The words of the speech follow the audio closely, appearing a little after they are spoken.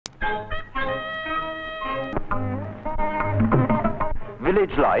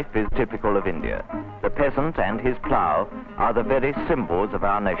Village life is typical of India. The peasant and his plough are the very symbols of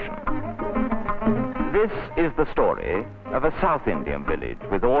our nation. This is the story of a South Indian village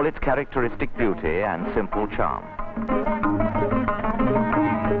with all its characteristic beauty and simple charm.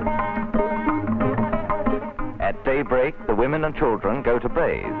 At daybreak, the women and children go to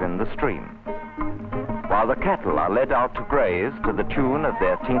bathe in the stream, while the cattle are led out to graze to the tune of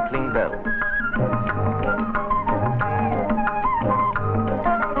their tinkling bells.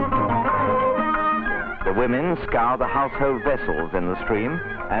 The women scour the household vessels in the stream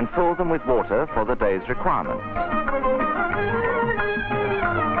and fill them with water for the day's requirements.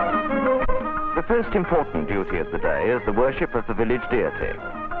 The first important duty of the day is the worship of the village deity,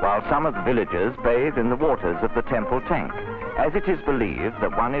 while some of the villagers bathe in the waters of the temple tank, as it is believed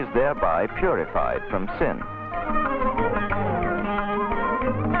that one is thereby purified from sin.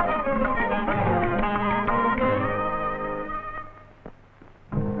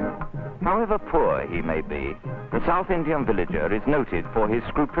 However poor he may be, the South Indian villager is noted for his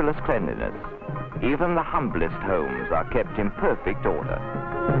scrupulous cleanliness. Even the humblest homes are kept in perfect order.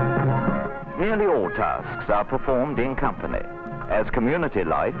 Nearly all tasks are performed in company, as community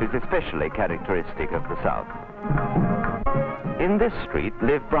life is especially characteristic of the South. In this street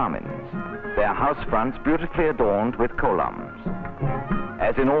live Brahmins, their house fronts beautifully adorned with columns.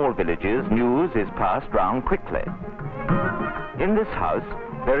 As in all villages, news is passed round quickly. In this house,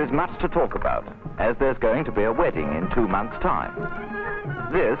 there is much to talk about, as there's going to be a wedding in 2 months' time.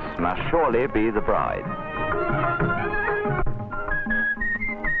 This must surely be the bride.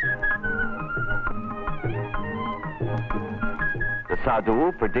 The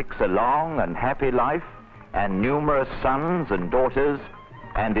sadhu predicts a long and happy life and numerous sons and daughters,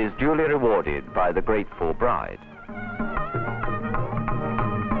 and is duly rewarded by the grateful bride.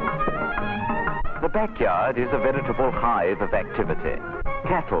 The backyard is a veritable hive of activity.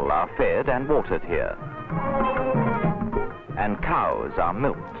 Cattle are fed and watered here, and cows are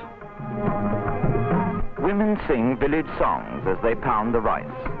milked. Women sing village songs as they pound the rice.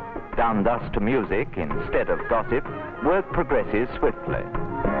 Done thus to music instead of gossip, work progresses swiftly.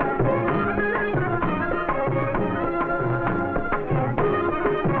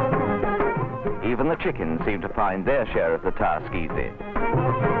 Even the chickens seem to find their share of the task easy.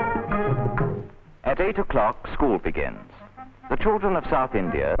 At 8 o'clock, school begins. The children of South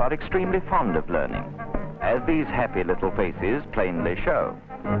India are extremely fond of learning, as these happy little faces plainly show.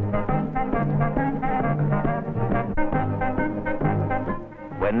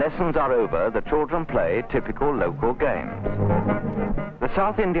 When lessons are over, the children play typical local games. The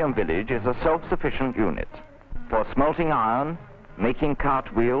South Indian village is a self-sufficient unit. For smelting iron, making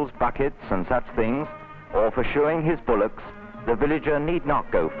cartwheels, buckets and such things, or for shoeing his bullocks, the villager need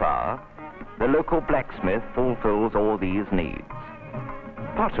not go far. The local blacksmith fulfills all these needs.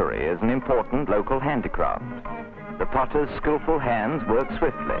 Pottery is an important local handicraft. The potter's skillful hands work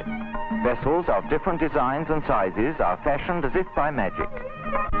swiftly. Vessels of different designs and sizes are fashioned as if by magic.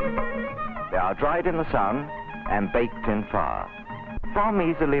 They are dried in the sun and baked in fire. From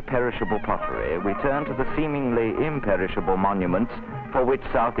easily perishable pottery, we turn to the seemingly imperishable monuments for which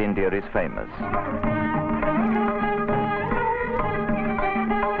South India is famous.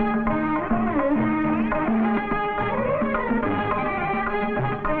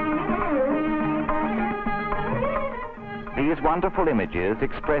 These wonderful images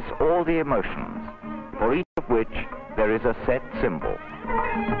express all the emotions, for each of which there is a set symbol.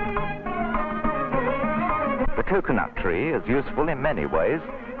 The coconut tree is useful in many ways,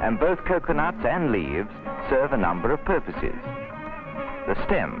 and both coconuts and leaves serve a number of purposes. The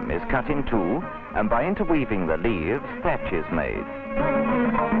stem is cut in two, and by interweaving the leaves, thatch is made.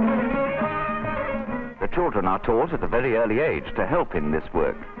 The children are taught at a very early age to help in this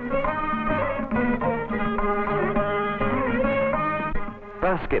work.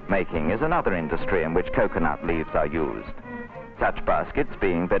 Basket making is another industry in which coconut leaves are used, such baskets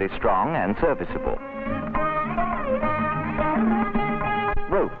being very strong and serviceable.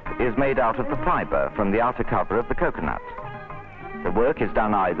 Rope is made out of the fiber from the outer cover of the coconut. The work is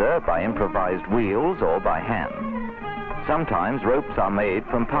done either by improvised wheels or by hand. Sometimes ropes are made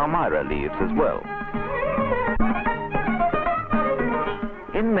from palmyra leaves as well.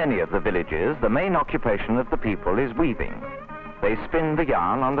 In many of the villages, the main occupation of the people is weaving. They spin the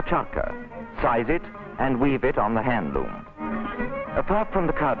yarn on the charka, size it, and weave it on the hand loom. Apart from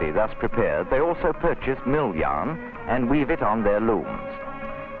the khadi thus prepared, they also purchase mill yarn and weave it on their looms.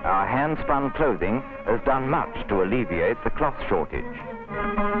 Our hand-spun clothing has done much to alleviate the cloth shortage.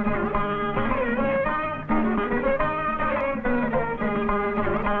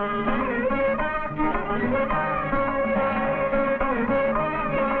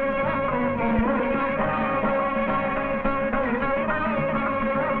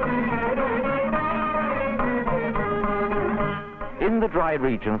 the dry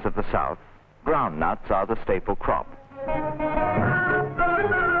regions of the south, groundnuts are the staple crop.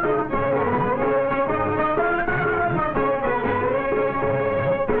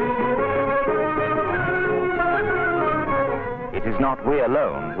 It is not we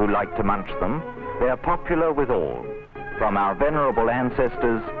alone who like to munch them. They are popular with all, from our venerable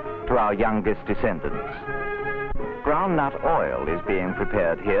ancestors to our youngest descendants. Groundnut oil is being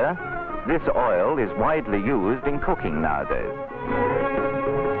prepared here. This oil is widely used in cooking nowadays.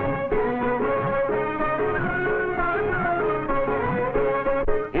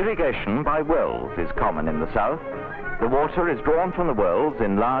 Irrigation by wells is common in the south. The water is drawn from the wells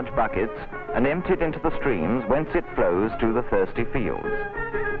in large buckets and emptied into the streams whence it flows to the thirsty fields.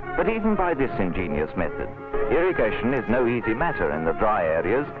 But even by this ingenious method, irrigation is no easy matter in the dry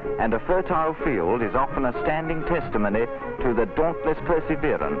areas, and a fertile field is often a standing testimony to the dauntless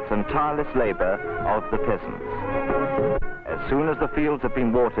perseverance and tireless labor of the peasants. As soon as the fields have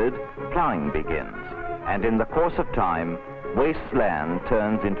been watered, plowing begins, and in the course of time, waste land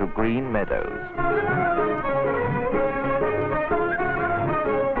turns into green meadows.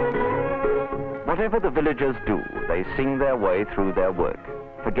 Whatever the villagers do, they sing their way through their work,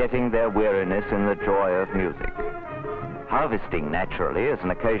 forgetting their weariness in the joy of music. Harvesting, naturally, is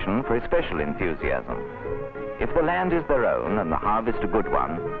an occasion for especial enthusiasm. If the land is their own and the harvest a good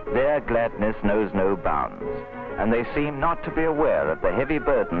one, their gladness knows no bounds, and they seem not to be aware of the heavy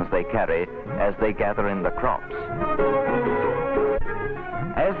burdens they carry as they gather in the crops.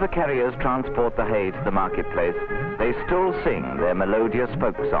 As the carriers transport the hay to the marketplace, they still sing their melodious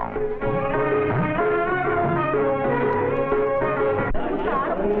folk songs.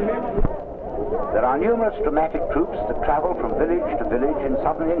 There are numerous dramatic troupes that travel from village to village in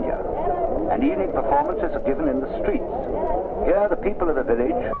southern India, and evening performances are given in the streets. Here, the people of the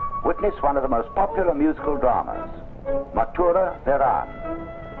village witness one of the most popular musical dramas, Mathura Viran,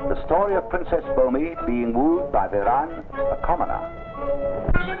 the story of Princess Bomi being wooed by Viran, a commoner.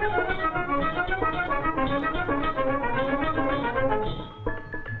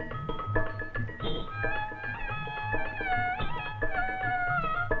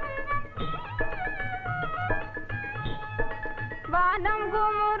 Vanam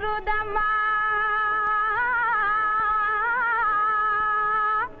gumurudamma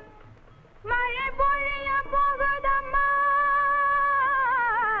male poriya pogudamma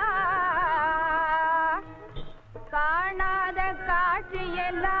kaanada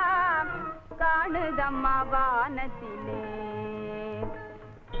kaatiyellam kaanudamma vaanathile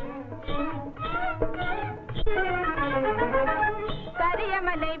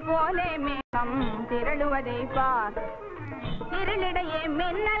kariyamalai pole megam thiraluvadai paar இருளிடையே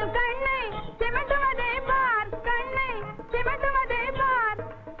மின்னல் கண்ணை சிமிட்டுவதை பார், கண்ணை சிமிட்டுவதை பார்,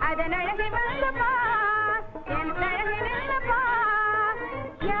 அதன் அழகை வந்து பார், என் அழகை நின்று பார்.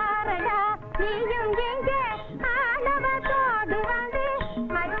 யாரடா நீயும் எங்கே ஆணவத்தோடு வந்து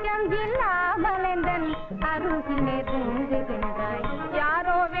அச்சம் இல்லாமல் எந்தன் அருகிலே தூங்குகின்றாய்.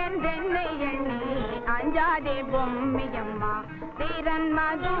 யாரோ வென்றென்னை எண்ணி அஞ்சாதே பொம்மியம்மா, வீரன்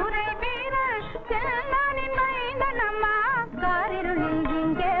மதுரை வீரன் செல்லானின் மைந்தனம்மா. காரிருளில்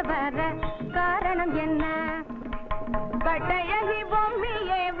இங்கே வர காரணம் என்ன? கட்டழகி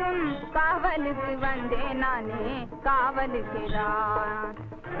பொம்மியேவும் காவலுக்கு வந்தேன் நானே, காவலுக்குதான்.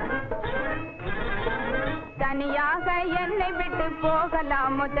 தனியாக என்னை விட்டு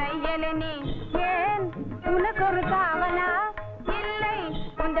போகலாமோ தையலே நீ? ஏன் உனக்கு ஒரு காவலா? இல்லை,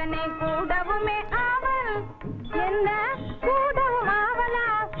 உந்தனை கூடவுமே ஆவல். என்ன கூடவும் ஆவலா?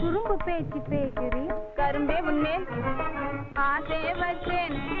 குறும்பு பேச்சு பேசுறீ? கரும்பே உன்மேல் ஆசை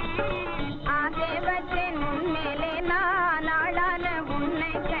வச்சேன், ஆசை வச்சேன் உன்மேலே நான். ஆளான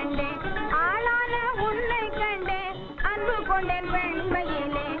உன்னை கண்டேன், ஆளான உன்னை கண்டேன், அன்பு கொண்டேன்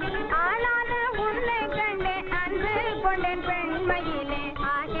பெண்மையிலே. ஆளான உன்னை கண்டேன், அன்பு கொண்டேன் பெண்மையிலே.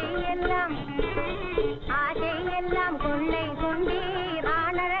 ஆசையெல்லாம் ஆசையெல்லாம் கொள்ளை கொண்டீர்.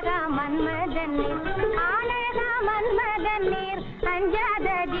 ஆனழகா மன்மதன் நீர், ஆனழகா மன்மதன் நீர், அஞ்சாத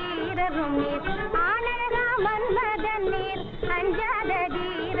தீரரும் நீர். ஆனழகா மன்மதன் நீர், அஞ்சாத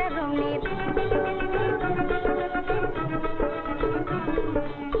தீரரும் நீர்.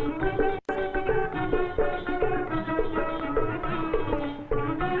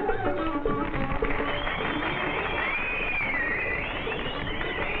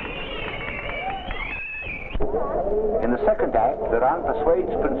 In the second act, Viran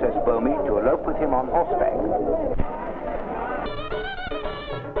persuades Princess Bomi to elope with him on horseback.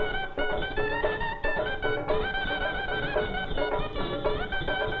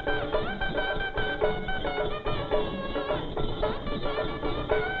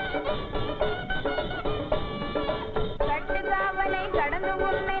 கட்டுக்காவலை கடந்து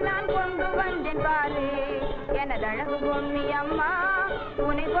உன்னை நான் கொண்டு வந்தேன் பாரு எனது அழகு பொம்மி அம்மா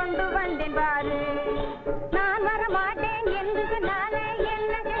உன்னை கொண்டு வந்தேன் பாரு நான் வர மாட்டேன் என்று நானே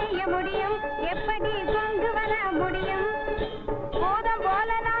என்ன செய்ய முடியும் எப்படி கொண்டு வர முடியும் போதும் போல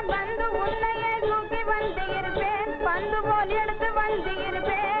நான் வந்து உன்னையே தூக்கி வந்து இருப்பேன் பந்து போல் எடுத்து வந்து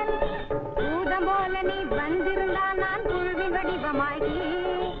இருப்பேன் பூதம் போல நீ வந்திருந்தா நான் புழுவின் வடிவமாகி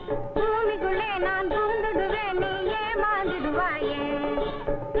பூமிக்குள்ளே நான் புகுந்துடுவேன் நீ ஏமாந்துடுவாயே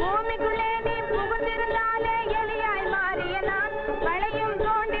பூமிக்குள்ளே நீ புகுந்திருந்தாலே எலியாய் மாறிய நான் வளையும்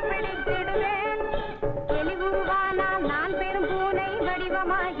தோண்டி பிடித்திடுவேன் எலி உருவானால் நான் பெரும் பூனை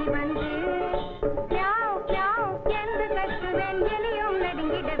வடிவமாகி வந்து மியாவ் மியாவ் என்று கற்றுவேன் எலியும்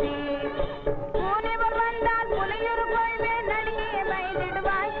நடுங்கிடவே பூனை போல் வந்தால் புலையுறு கொள்வேன் நடுங்கிய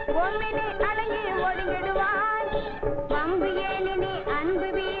பயந்திடுவாய் பொம்மினி அழகி ஒடுங்கிடுவாய் வம்பு ஏனி நீ அன்பு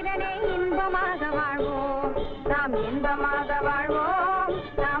வீரனே இன்பமாக வாழ்வோம் நாம் இன்பமாக வாழ்வோம்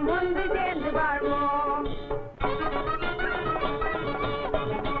நாம் ஒன்று சேர்ந்து வாழ்வோம்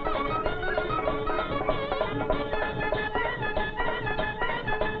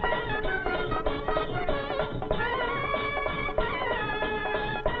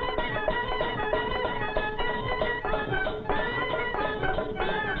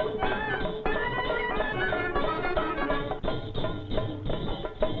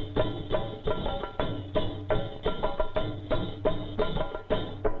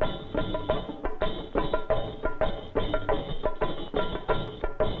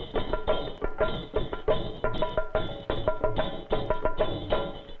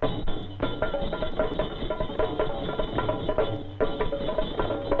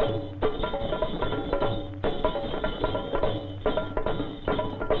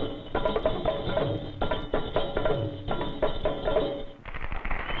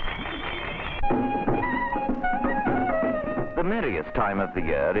The merriest time of the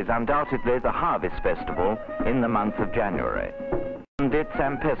year is undoubtedly the harvest festival in the month of January. Bandits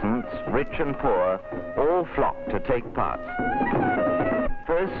and peasants, rich and poor, all flock to take part.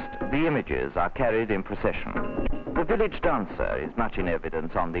 First, the images are carried in procession. The village dancer is much in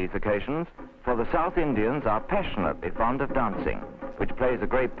evidence on these occasions, for the South Indians are passionately fond of dancing, which plays a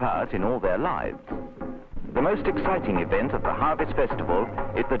great part in all their lives. The most exciting event of the harvest festival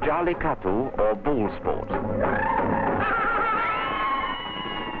is the Jallikattu or bull sport.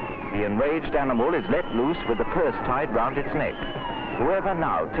 The enraged animal is let loose with a purse tied round its neck. Whoever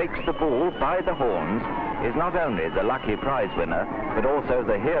now takes the bull by the horns is not only the lucky prize winner, but also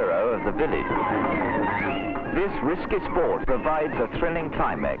the hero of the village. This risky sport provides a thrilling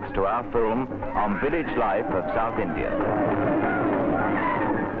climax to our film on village life of South India.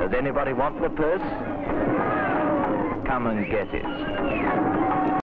 Does anybody want the purse? Come and get it.